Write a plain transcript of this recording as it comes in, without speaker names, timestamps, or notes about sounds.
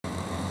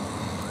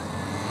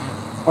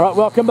All right,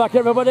 welcome back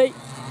everybody.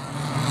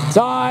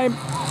 Time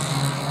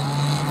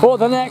for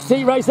the next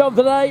heat race of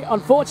the day.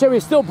 Unfortunately,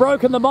 we've still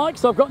broken the mic,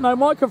 so I've got no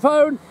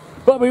microphone,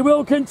 but we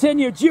will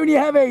continue. Junior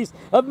Heavies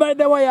have made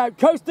their way out.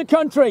 Coast to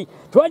Country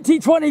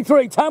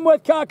 2023,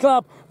 Tamworth Car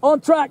Club on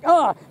track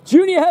are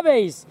Junior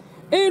Heavies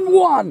in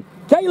 1,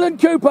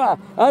 Caitlin Cooper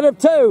out of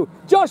 2,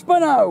 Josh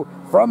Bonneau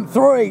from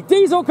 3,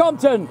 Diesel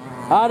Compton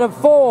out of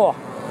 4,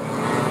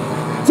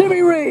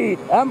 Timmy Reed,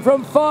 and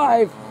from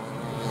 5,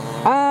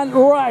 and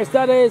Rouse,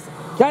 that is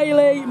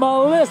Kaylee,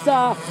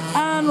 Melissa,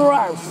 and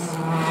Rouse.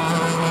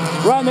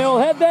 Round the all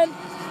head then.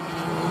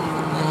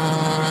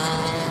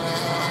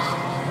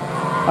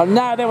 And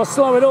now they will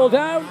slow it all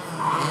down.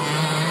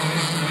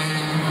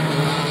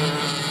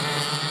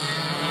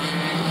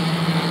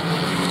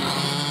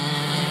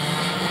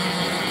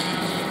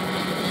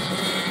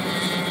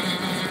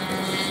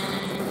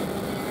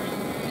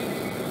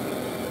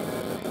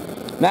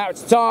 Now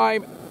it's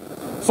time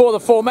for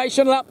the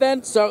formation lap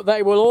then, so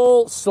they will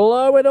all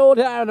slow it all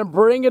down and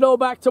bring it all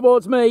back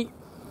towards me.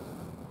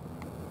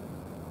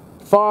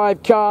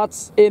 5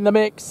 karts in the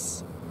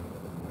mix.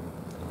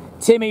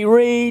 Timmy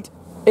Reed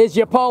is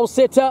your pole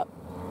sitter.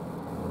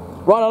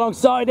 Right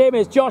alongside him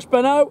is Josh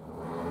Bonneau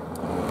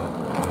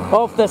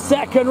off the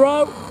second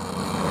row.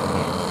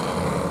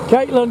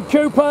 Caitlin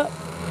Cooper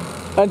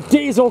and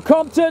Diesel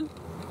Compton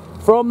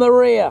from the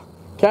rear.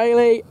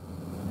 Kaylee,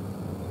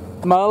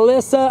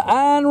 Melissa,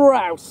 and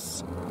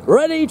Rouse.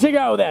 Ready to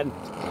go then.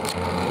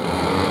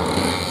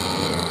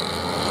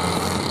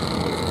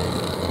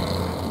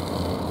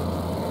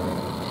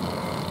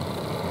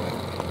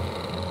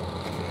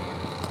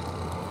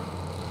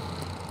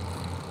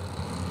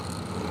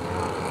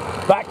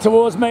 Back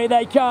towards me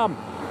they come,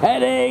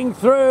 heading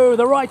through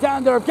the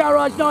right-hander of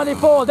Garage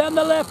 94, then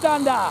the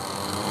left-hander,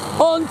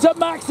 onto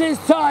Max's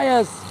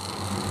tyres.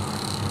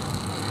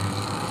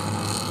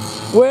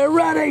 We're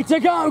ready to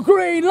go,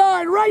 green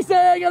line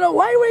racing, and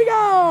away we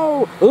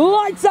go!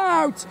 Lights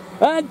out,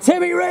 and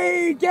Timmy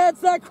Reed gets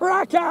the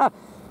cracker.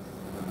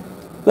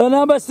 The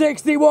number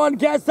 61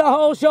 gets the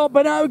whole shot,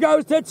 Bonneau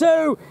goes to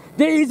 2,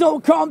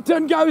 Diesel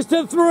Compton goes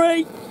to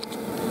 3.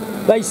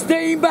 They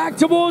steam back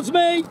towards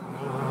me.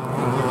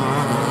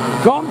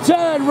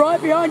 Compton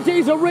right behind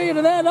Diesel Reed,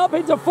 and then up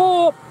into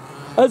 4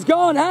 has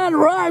gone Anne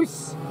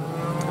Rouse.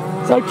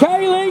 So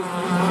Kaylee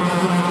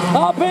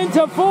up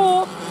into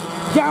 4.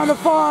 Down to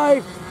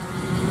 5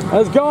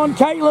 has gone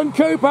Caitlin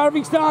Cooper,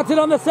 having started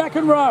on the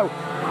second row.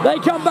 They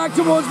come back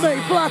towards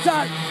me, flat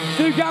out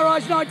through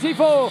Garage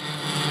 94.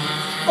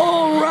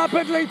 All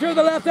rapidly through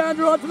the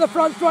left-hander onto the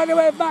front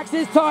straightaway of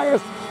Max's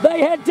tyres.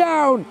 They head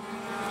down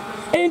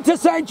into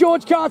St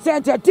George Kart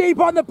Centre, deep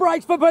on the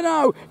brakes for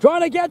Bonneau,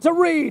 trying to get to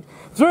Reed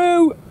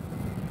through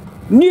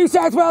New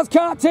South Wales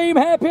Kart Team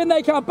hairpin.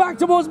 They come back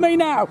towards me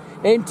now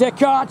into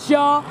Kart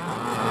Shop.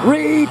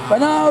 Reed,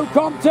 Bonneau,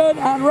 Compton,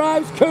 and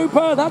Rouse,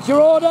 Cooper, that's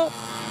your order.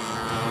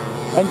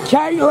 And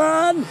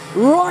Caitlin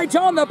right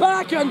on the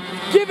back and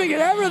giving it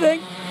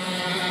everything.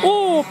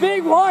 Oh,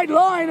 big wide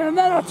line, and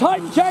then a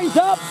tighten change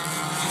up.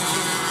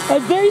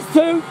 As these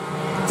two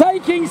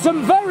taking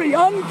some very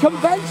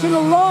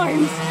unconventional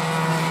lines.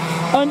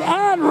 And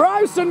Anne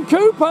Rouse and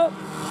Cooper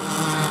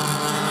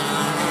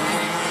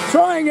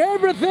trying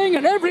everything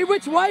and every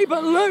which way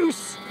but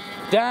loose.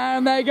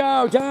 Down they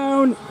go,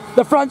 down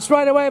the front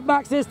straightaway of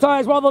Max's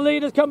tyres while the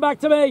leaders come back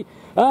to me.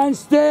 And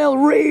still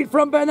Reed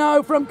from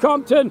Bonneau from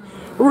Compton.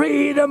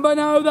 Reed and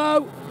Bonneau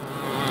though.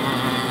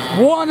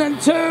 1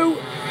 and 2.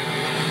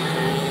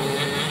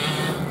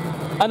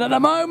 And at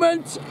the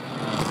moment,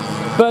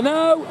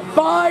 Bonneau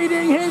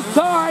biding his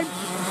time.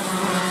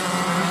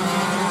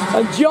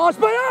 And Josh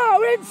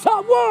Bonneau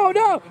inside, whoa,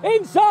 no,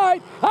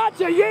 inside, had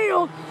to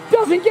yield,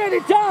 doesn't get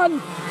it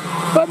done.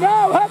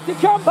 Bonneau had to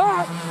come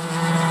back.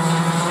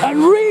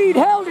 And Reed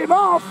held him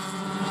off.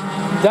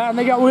 Down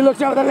they go, we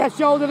looked over the left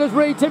shoulder, there's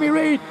Reed, Timmy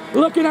Reed,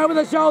 looking over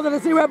the shoulder to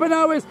see where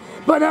Bonneau is.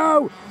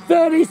 Bonneau,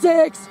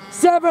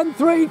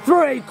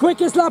 36.733,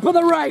 quickest lap of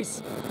the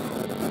race.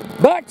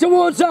 Back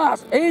towards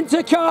us,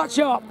 into Kart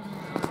Shop.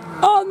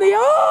 On the,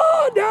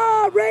 oh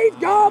no, Reed's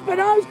gone,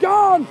 Bonneau's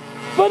gone.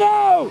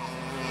 Bonneau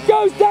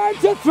goes down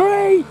to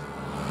 3.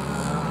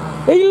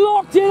 He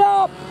locked it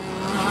up.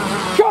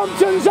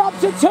 Compton's up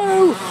to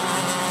 2.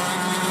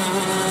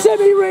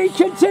 Timmy Reed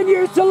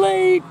continues to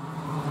lead.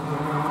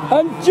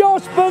 And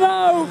Josh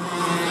Bonneau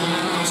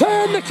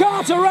turned the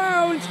kart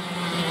around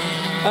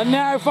and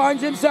now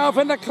finds himself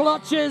in the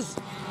clutches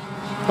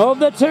of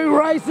the 2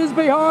 racers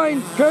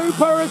behind.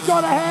 Cooper has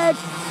got ahead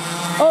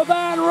of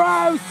Anne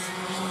Rouse.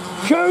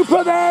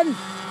 Cooper then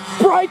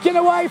breaking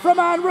away from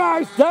Anne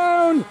Rouse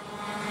down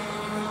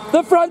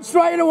the front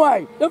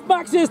straightaway of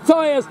Max's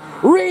tyres.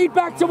 Reed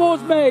back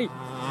towards me.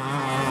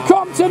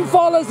 Compton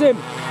follows him.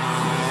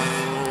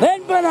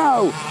 Then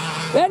Bonneau.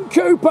 Then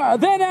Cooper.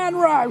 Then Anne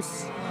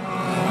Rouse.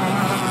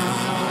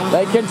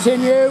 They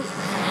continue.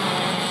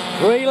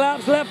 3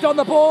 laps left on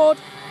the board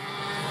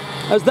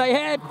as they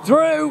head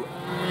through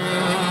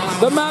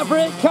the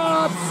Maverick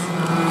karts.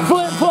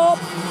 Flip-flop.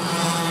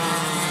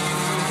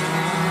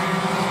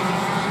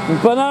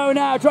 Bonneau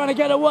now trying to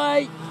get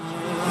away.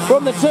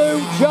 from the two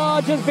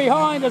chargers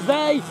behind as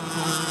they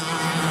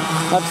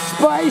have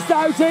spaced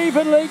out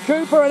evenly.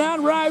 Cooper and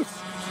Ann Rouse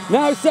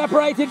now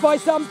separated by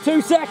some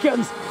 2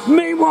 seconds.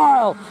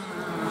 Meanwhile,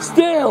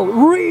 still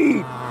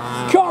Reed,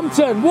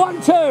 Compton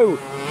 1-2,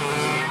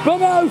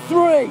 Bonneau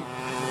 3,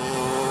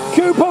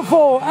 Cooper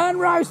 4, Ann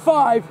Rouse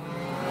 5.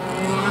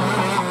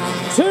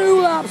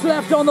 2 laps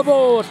left on the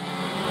board.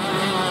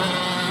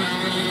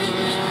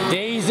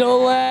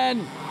 Diesel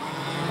then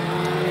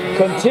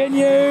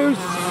continues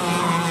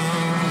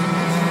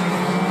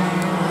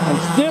and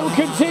still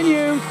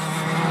continues.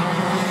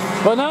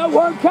 Bonneau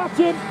won't catch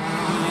him.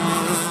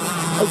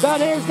 As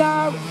that is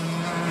now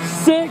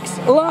 6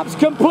 laps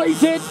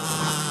completed.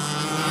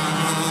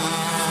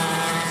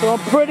 So I'm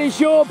pretty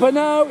sure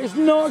Bonneau is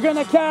not going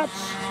to catch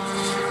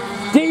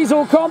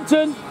Diesel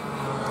Compton.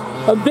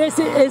 And this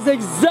is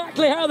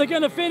exactly how they're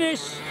going to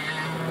finish.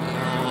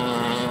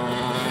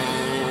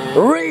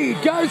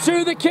 Reed goes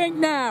through the kink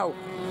now,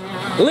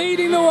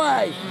 leading the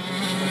way.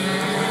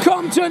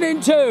 Compton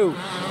in 2.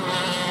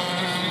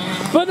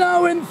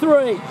 Bonneau in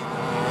 3.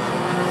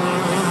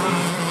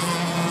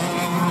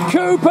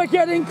 Cooper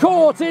getting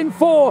caught in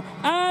 4.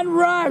 Ann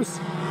Rouse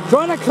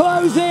trying to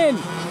close in.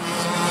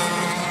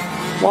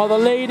 While the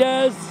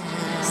leaders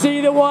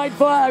see the white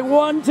flag.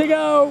 1 to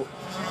go.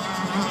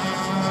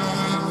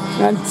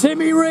 And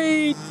Timmy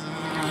Reed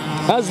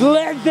has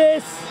led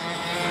this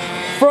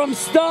from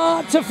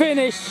start to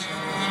finish.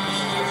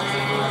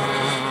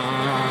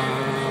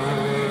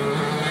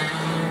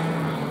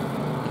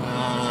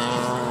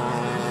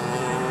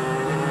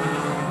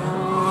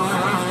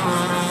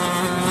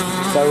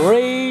 So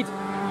Reed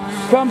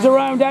comes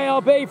around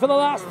ARB for the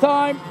last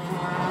time.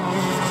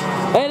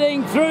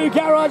 Heading through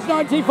Garage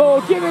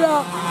 94. Give it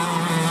up.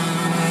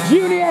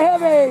 Junior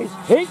Heavies,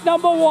 heat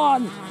number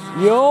 1.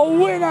 Your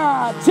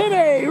winner,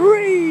 Timmy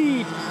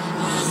Reed.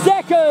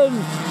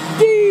 Second,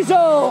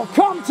 Diesel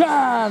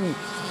Compton.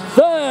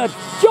 Third,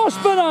 Josh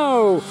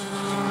Bonneau.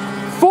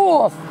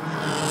 Fourth,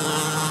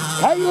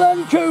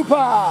 Kaylen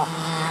Cooper.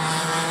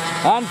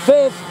 And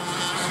fifth,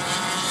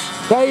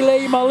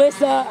 Kaylee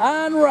Melissa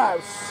Ann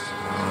Rouse.